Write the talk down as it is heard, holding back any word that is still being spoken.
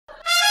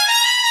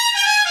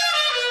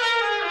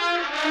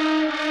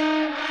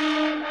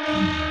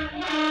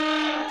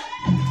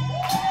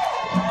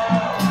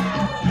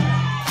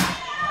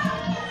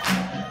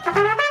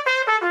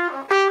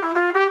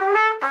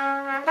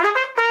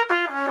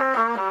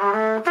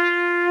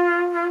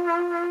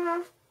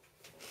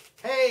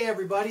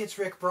everybody, it's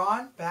Rick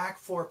Braun back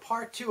for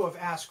part 2 of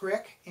Ask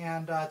Rick,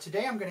 and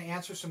today I'm going to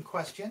answer some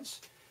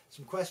questions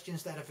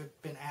that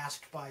have been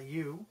asked by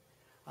you,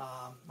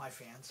 my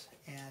fans,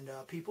 and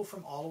people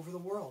from all over the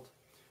world.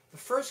 The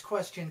first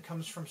question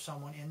comes from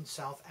someone in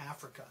South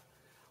Africa,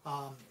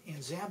 in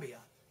Zambia,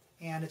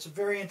 and it's a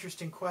very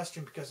interesting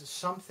question because it's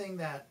something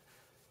that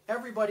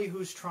everybody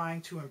who's trying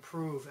to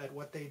improve at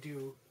what they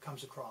do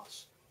comes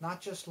across.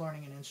 Not just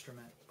learning an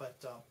instrument, but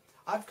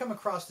I've come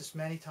across this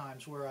many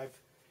times where I've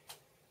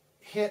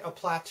hit a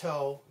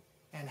plateau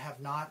and have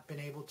not been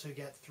able to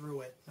get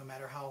through it no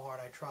matter how hard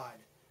I tried.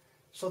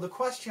 So the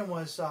question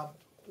was,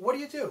 what do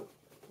you do?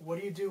 What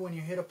do you do when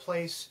you hit a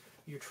place,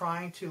 you're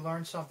trying to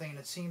learn something and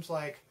it seems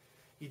like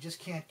you just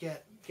can't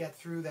get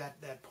through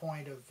that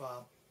point of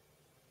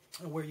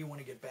where you want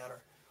to get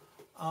better?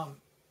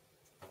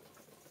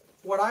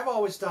 What I've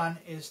always done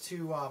is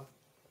to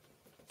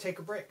take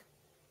a break.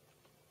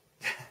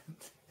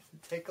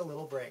 Take a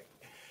little break.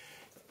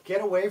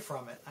 Get away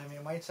from it. I mean,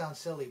 it might sound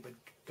silly, but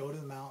go to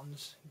the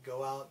mountains,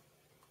 go out,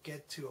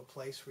 get to a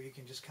place where you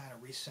can just kind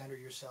of recenter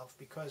yourself,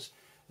 because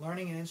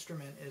learning an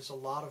instrument is a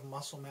lot of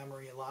muscle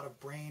memory, a lot of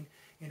brain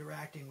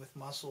interacting with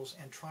muscles,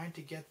 and trying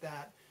to get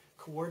that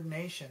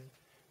coordination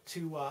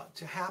to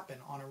happen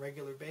on a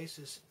regular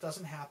basis. It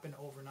doesn't happen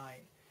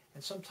overnight.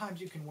 And sometimes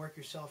you can work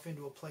yourself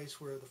into a place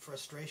where the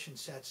frustration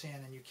sets in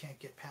and you can't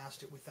get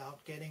past it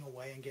without getting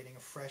away and getting a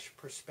fresh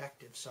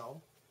perspective.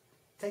 So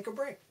take a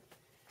break.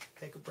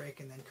 Take a break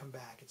and then come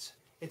back.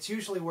 It's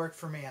usually worked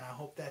for me, and I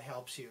hope that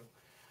helps you.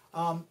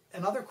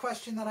 Another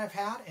question that I've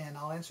had, and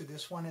I'll answer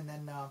this one and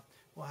then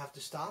we'll have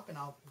to stop and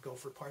I'll go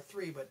for part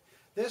 3. But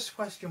this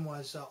question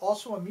was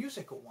also a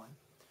musical one.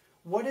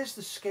 What is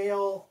the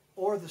scale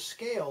or the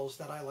scales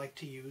that I like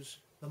to use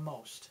the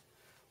most?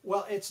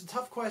 Well, it's a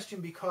tough question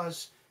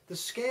because the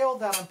scale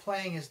that I'm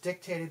playing is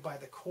dictated by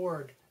the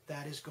chord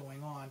that is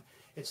going on.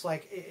 It's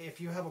like if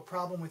you have a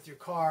problem with your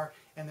car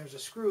and there's a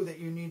screw that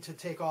you need to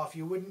take off,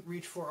 you wouldn't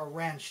reach for a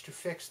wrench to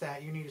fix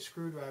that. You need a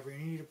screwdriver.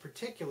 You need a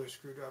particular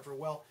screwdriver.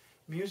 Well,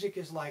 music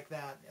is like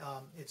that.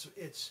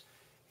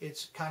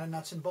 It's kind of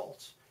nuts and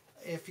bolts.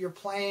 If you're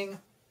playing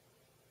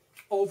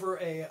over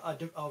a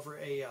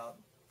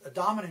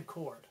dominant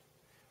chord,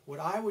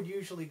 what I would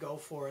usually go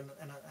for, and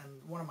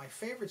one of my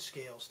favorite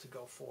scales to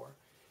go for,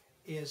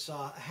 is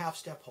a half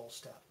step, whole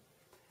step.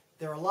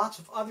 There are lots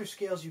of other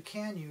scales you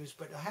can use,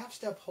 but a half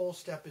step, whole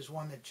step is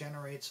one that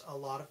generates a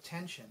lot of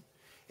tension.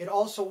 It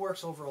also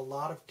works over a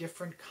lot of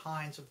different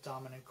kinds of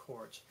dominant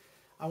chords.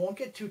 I won't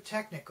get too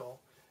technical,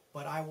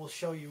 but I will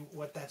show you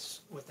what that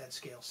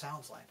scale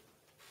sounds like.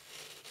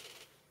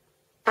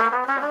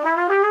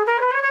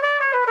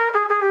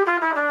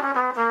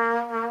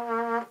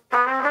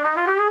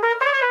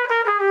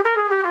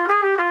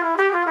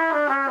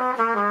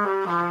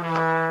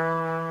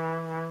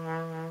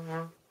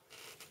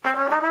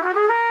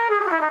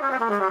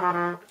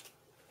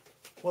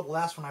 Well, the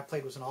last one I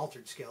played was an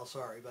altered scale,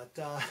 sorry, but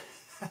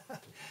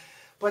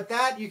but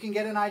that you can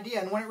get an idea,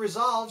 and when it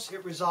resolves.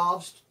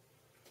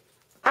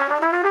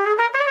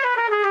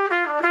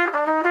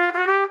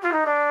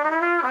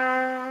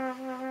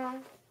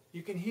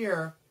 You can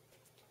hear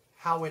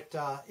how it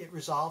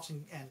resolves,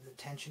 and the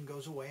tension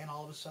goes away, and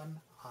all of a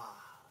sudden,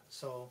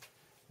 So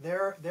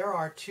there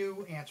are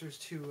 2 answers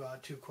to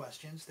 2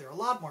 questions. There are a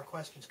lot more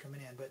questions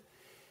coming in, but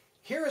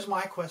here is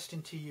my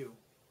question to you.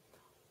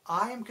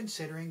 I am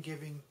considering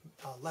giving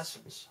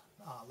lessons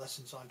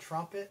on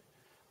trumpet,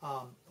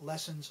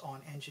 lessons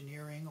on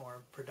engineering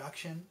or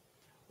production,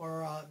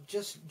 or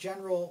just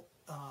general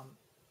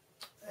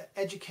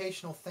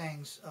educational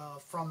things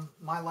from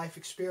my life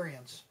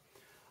experience.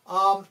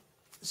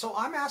 So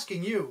I'm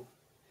asking you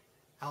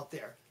out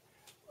there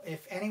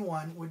if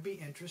anyone would be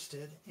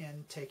interested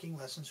in taking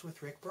lessons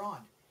with Rick Braun.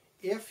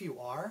 If you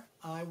are,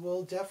 I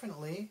will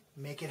definitely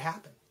make it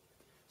happen.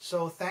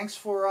 So thanks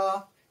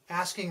for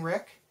asking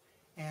Rick.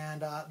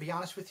 And be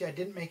honest with you, I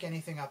didn't make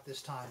anything up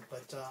this time,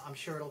 but I'm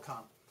sure it'll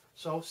come.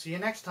 So see you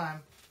next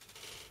time.